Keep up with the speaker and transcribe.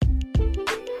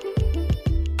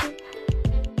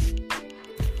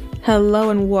Hello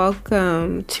and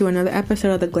welcome to another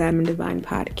episode of the Glam and Divine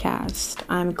podcast.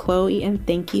 I'm Chloe and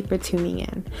thank you for tuning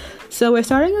in. So we're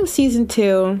starting off season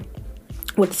 2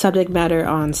 with subject matter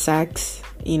on sex,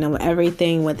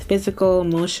 everything with physical,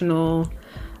 emotional,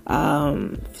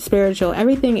 spiritual,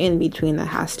 everything in between that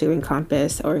has to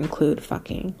encompass or include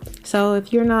fucking. So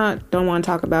if you're don't want to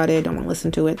talk about it, don't want to listen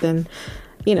to it, then,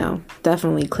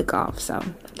 definitely click off. So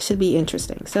it should be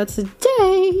interesting. So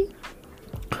today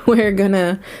we're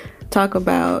gonna talk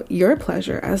about your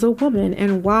pleasure as a woman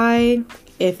and why,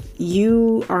 if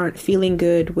you aren't feeling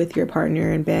good with your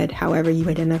partner in bed, however you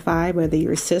identify, whether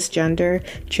you're cisgender,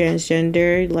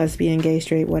 transgender, lesbian, gay,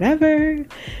 straight, whatever,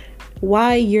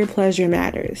 why your pleasure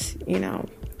matters.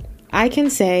 I can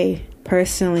say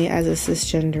personally, as a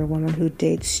cisgender woman who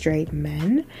dates straight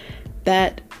men,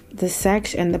 that the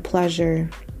sex and the pleasure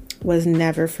was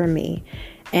never for me.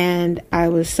 And I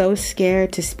was so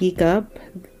scared to speak up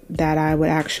that I would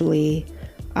actually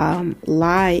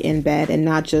lie in bed, and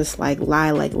not just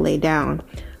lay down.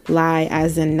 Lie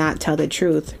as in not tell the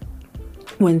truth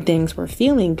when things were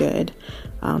feeling good.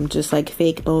 Just like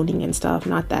fake boning and stuff.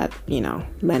 Not that,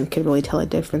 men could really tell a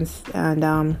difference.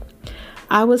 And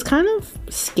I was kind of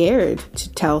scared to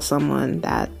tell someone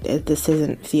that this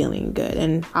isn't feeling good.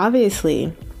 And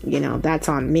obviously, that's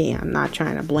on me. I'm not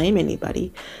trying to blame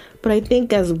anybody. But I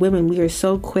think as women, we are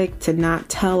so quick to not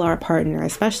tell our partner,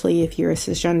 especially if you're a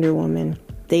cisgender woman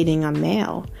dating a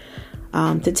male,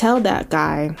 to tell that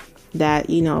guy that,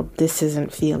 this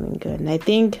isn't feeling good. And I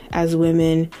think as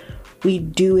women, we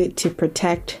do it to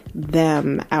protect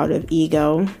them out of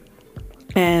ego.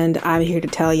 And I'm here to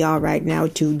tell y'all right now,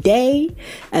 today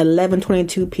at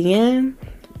 11:22 p.m.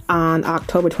 on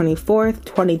October 24th,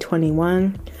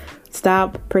 2021,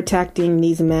 stop protecting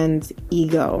these men's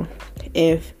ego.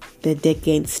 If the dick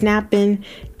ain't snapping,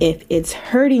 if it's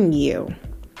hurting you,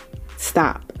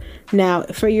 stop. Now,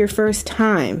 for your first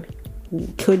time,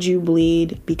 could you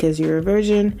bleed because you're a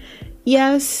virgin?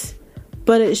 Yes,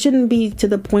 but it shouldn't be to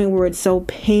the point where it's so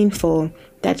painful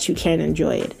that you can't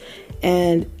enjoy it.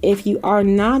 And if you are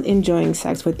not enjoying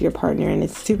sex with your partner and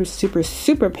it's super, super,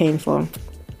 super painful,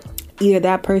 either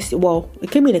that person, well,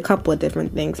 it could mean a couple of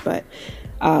different things, but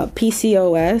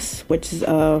PCOS, which is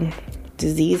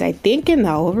disease, I think in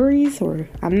the ovaries, or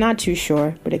I'm not too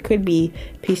sure, but it could be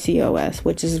PCOS,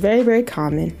 which is very, very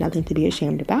common, nothing to be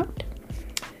ashamed about.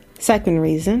 Second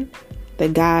reason, the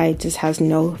guy just has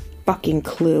no fucking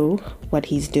clue what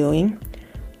he's doing.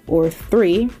 Or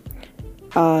 3,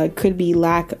 could be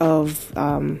lack of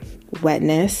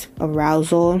wetness,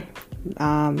 arousal.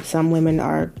 Some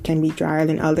women can be drier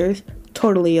than others.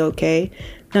 Totally okay.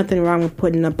 Nothing wrong with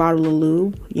putting a bottle of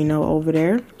lube, over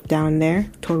there, down there.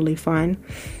 Totally fine.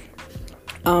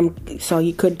 So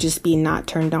you could just be not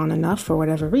turned on enough for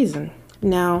whatever reason.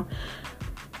 Now,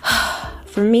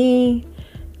 for me,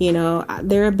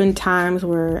 there have been times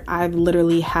where I've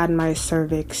literally had my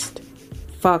cervix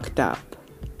fucked up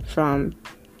from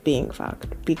being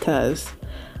fucked because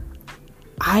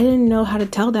I didn't know how to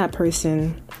tell that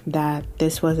person that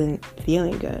this wasn't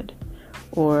feeling good,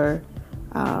 or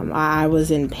I was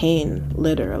in pain,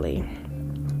 literally.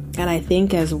 And I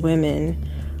think as women,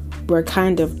 we're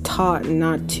kind of taught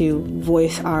not to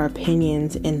voice our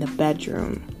opinions in the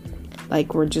bedroom.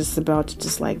 Like we're just about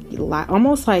to lie,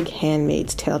 almost like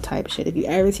Handmaid's Tale type shit. If you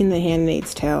ever seen the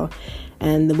Handmaid's Tale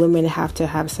and the women have to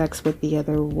have sex with the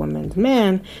other woman's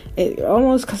man, it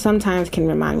almost sometimes can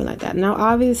remind me like that. Now,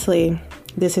 obviously,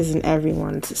 this isn't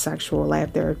everyone's sexual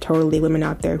life. There are totally women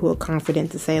out there who are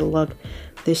confident to say, look,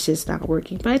 this shit's not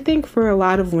working. But I think for a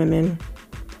lot of women,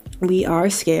 we are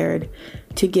scared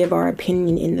to give our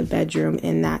opinion in the bedroom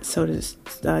in that sort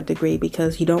of degree,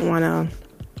 because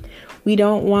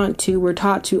we're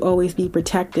taught to always be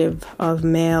protective of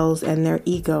males and their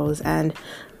egos. And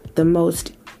the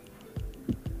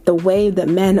way that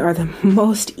men are the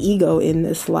most ego in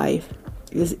this life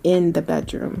is in the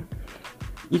bedroom.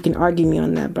 You can argue me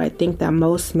on that, but I think that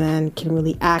most men can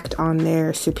really act on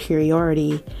their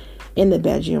superiority in the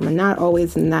bedroom, and not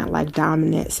always in that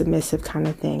dominant, submissive kind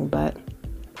of thing, but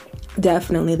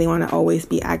definitely they want to always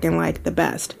be acting like the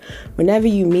best. Whenever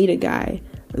you meet a guy,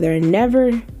 they're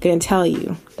never going to tell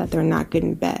you that they're not good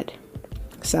in bed.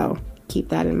 So keep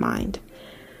that in mind.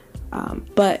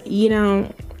 But,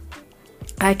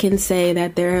 I can say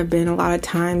that there have been a lot of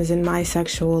times in my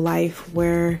sexual life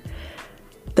where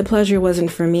the pleasure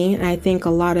wasn't for me. And I think a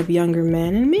lot of younger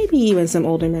men, and maybe even some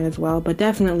older men as well, but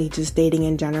definitely just dating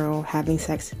in general, having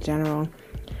sex in general,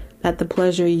 that the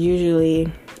pleasure usually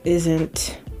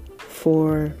isn't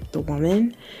for the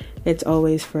woman. It's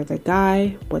always for the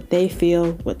guy, what they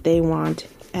feel, what they want.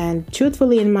 And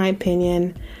truthfully, in my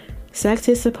opinion, Sex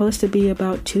is supposed to be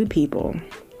about two people,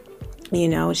 you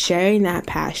know, sharing that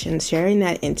passion, sharing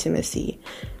that intimacy,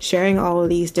 sharing all of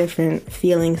these different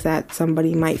feelings that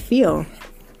somebody might feel.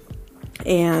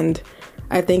 And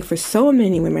I think for so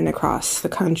many women across the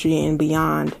country and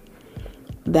beyond,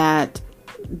 that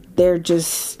they're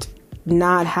just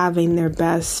not having their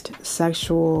best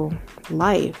sexual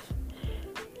life.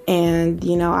 And,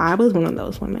 you know, I was one of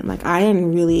those women. Like, I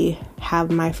didn't really have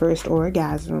my first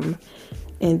orgasm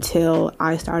until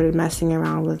I started messing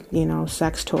around with, you know,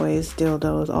 sex toys,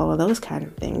 dildos, all of those kind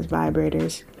of things,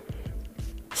 vibrators.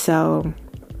 So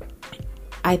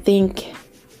I think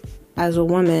as a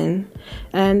woman,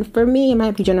 and for me, it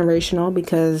might be generational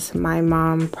because my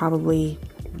mom probably,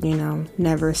 you know,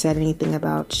 never said anything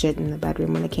about shit in the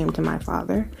bedroom when it came to my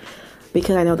father,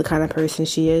 because I know the kind of person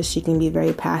she is. She can be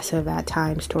very passive at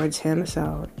times towards him,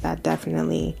 so that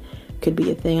definitely could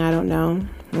be a thing. I don't know.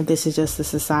 This is just a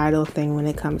societal thing when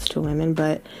it comes to women,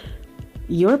 but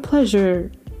your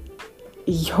pleasure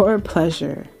is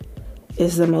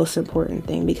the most important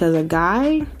thing, because a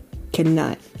guy can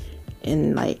nut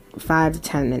in like 5 to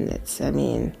 10 minutes. I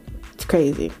mean, it's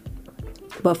crazy.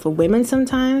 But for women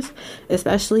sometimes,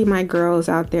 especially my girls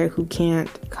out there who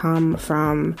can't come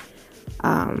from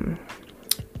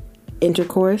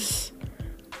intercourse,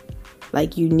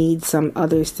 like you need some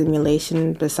other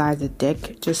stimulation besides a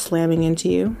dick just slamming into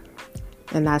you,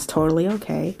 and that's totally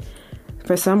okay.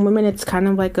 For some women, it's kind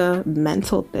of like a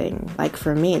mental thing. Like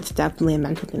for me, it's definitely a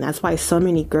mental thing. That's why so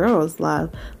many girls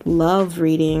love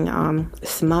reading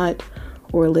smut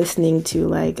or listening to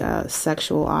like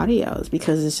sexual audios,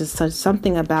 because it's just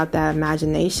something about that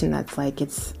imagination that's like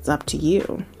it's up to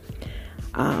you.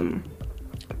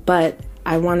 But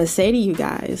I want to say to you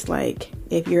guys, like,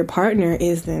 if your partner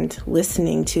isn't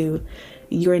listening to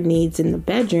your needs in the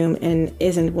bedroom and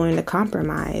isn't willing to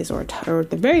compromise or at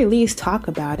the very least talk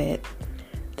about it,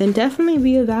 then definitely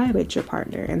reevaluate your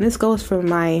partner. And this goes for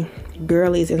my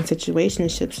girlies in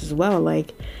situationships as well.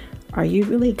 Like, are you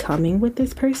really coming with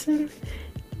this person?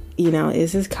 You know,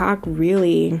 is this cock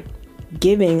really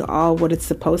giving all what it's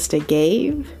supposed to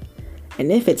give?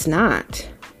 And if it's not,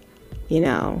 you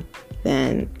know,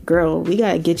 then girl, we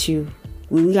gotta get you,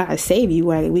 we gotta save you,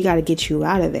 we gotta get you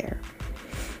out of there.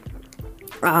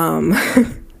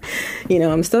 You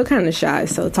know, I'm still kind of shy,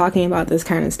 so talking about this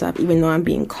kind of stuff, even though I'm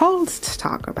being called to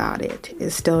talk about it,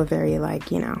 is still very,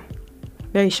 like, you know,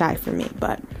 very shy for me.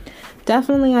 But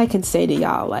definitely I could say to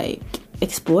y'all, like,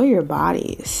 explore your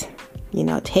bodies, you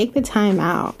know, take the time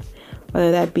out,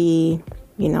 whether that be,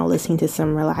 you know, listening to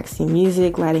some relaxing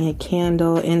music, lighting a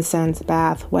candle, incense,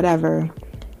 bath, whatever.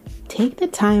 Take the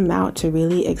time out to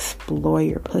really explore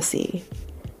your pussy,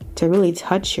 to really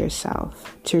touch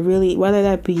yourself, to really, whether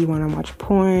that be you want to watch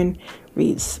porn,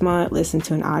 read smut, listen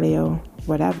to an audio,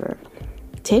 whatever.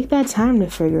 Take that time to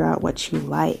figure out what you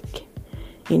like.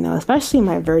 You know, especially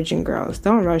my virgin girls,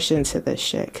 don't rush into this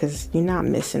shit, because you're not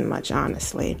missing much,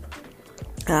 honestly.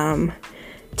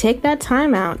 Take that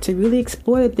time out to really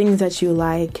explore the things that you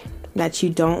like, that you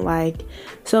don't like.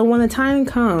 So when the time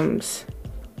comes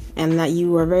and that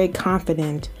you are very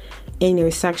confident in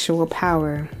your sexual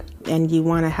power and you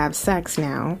want to have sex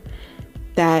now,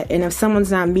 and if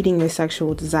someone's not meeting your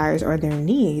sexual desires or their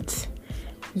needs,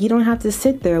 you don't have to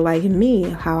sit there like me,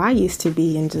 how I used to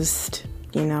be, and just,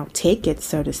 you know, take it,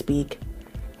 so to speak.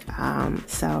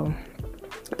 So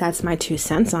that's my 2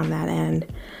 cents on that. And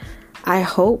I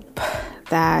hope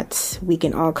that we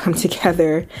can all come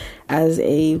together as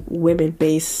a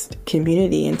women-based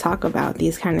community and talk about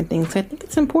these kind of things. I think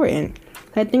it's important.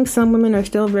 I think some women are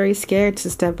still very scared to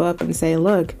step up and say,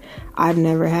 look, I've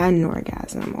never had an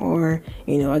orgasm, or,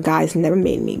 you know, a guy's never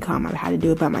made me come. I've had to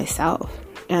do it by myself.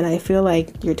 And I feel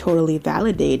like you're totally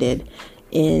validated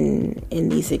in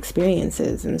these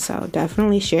experiences. And so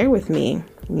definitely share with me,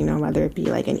 you know, whether it be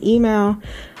like an email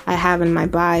I have in my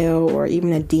bio, or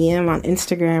even a DM on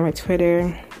Instagram or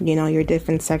Twitter, you know, your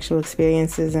different sexual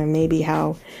experiences and maybe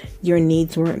how your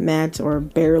needs weren't met or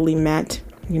barely met.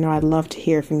 You know, I'd love to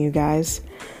hear from you guys.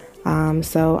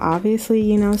 So obviously,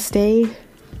 you know, stay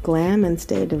glam and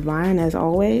stay divine as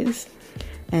always.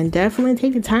 And definitely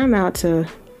take the time out to,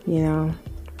 you know,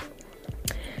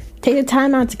 take the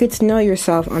time out to get to know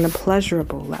yourself on a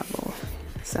pleasurable level.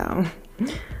 So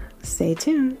stay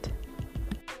tuned.